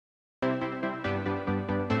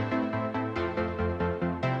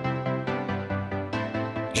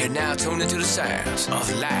You're now tuned into the sounds of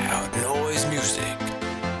LoudNoyz music.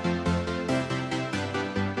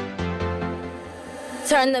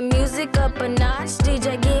 Turn the music up a notch,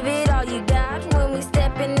 DJ, give it all you got. When we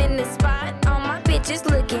stepping in the spot, all my bitches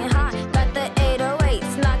looking hot. Got the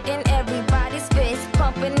 808s knocking everybody's fist,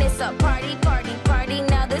 pumping this up, party, party, party.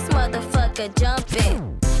 Now this motherfucker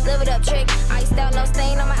jumping. Live it up, trick, iced out, no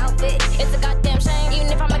stain on my outfit. It's a goddamn shame,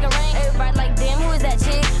 even if I make it rain. Everybody like, damn, who is that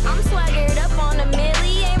chick? I'm swaggered up on a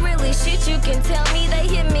milli, ain't really shit, you can tell me. They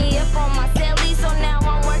hit me up on my celly, so now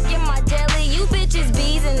I'm working my jelly. You bitches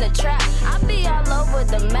bees in the trap, I be all over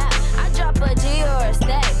the map. I drop a G or a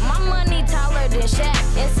stack, my money taller than Shaq.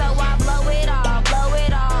 And so I blow it all,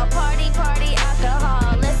 party, party,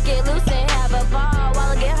 alcohol. Let's get loose and have a ball,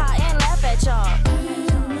 while I get hot and laugh at y'all.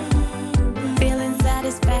 Feeling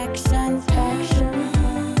satisfaction,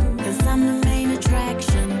 cause I'm the main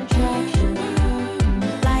attraction.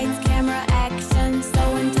 Lights, camera, action,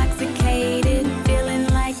 so intoxicated. Feeling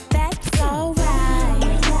like that's alright.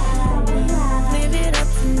 Live it up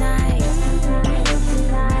tonight.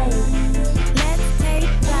 Let's take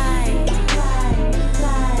flight.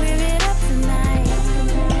 Live it up tonight.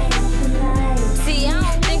 See, I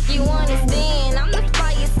don't think you understand, I'm the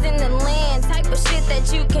flyest in the land. Type of shit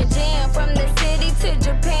that you can jam. From the city to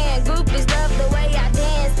Japan, groupies love the way I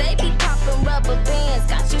dance. They be popping rubber bands,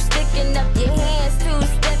 got you sticking up your hands.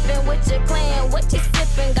 Two-stepping with your clan, what you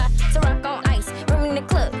sipping? Got to rock on ice, room in the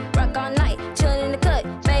club, rock all night, chillin' in the cut.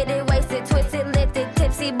 Faded, wasted, twisted, lifted,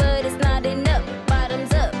 tipsy, but it's not enough.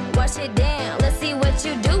 Bottoms up, wash it down, let's see what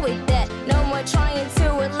you do with that. No more trying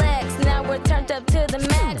to relax, now we're turned up to the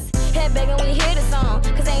max. Head begging when you hear the song,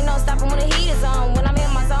 cause ain't no stopping when the heat is on. When I'm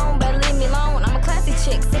in my zone, better leave me alone. I'm a classy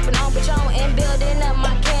chick, sipping on Patron and building up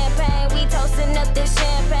my campaign. We toasting up this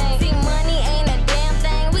champagne. See, money ain't a damn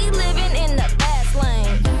thing, we living in the fast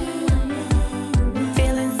lane.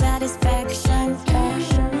 Feeling satisfaction,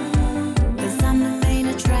 cause I'm the main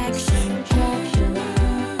attraction.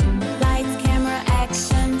 Lights, camera,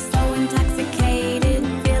 action, so intoxicated.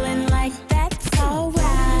 Feeling like that's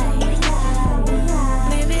alright.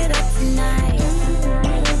 Live it up tonight.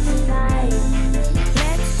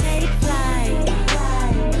 Let's take flight.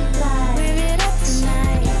 Live it up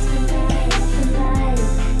tonight.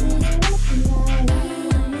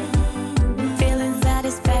 Feeling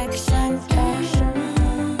satisfaction,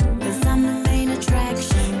 cause I'm the main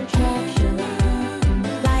attraction.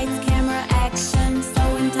 Lights, camera, action, so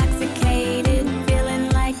intoxicated. Feeling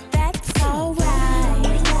like that's alright.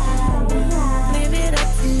 Live it up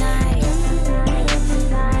tonight.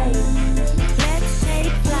 Let's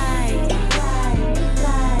take flight.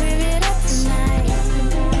 Live it up tonight.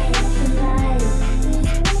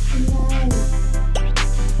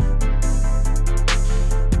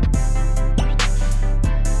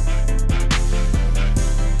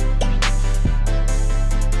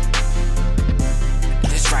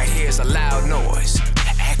 This right here is a LoudNoyz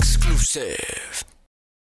exclusive.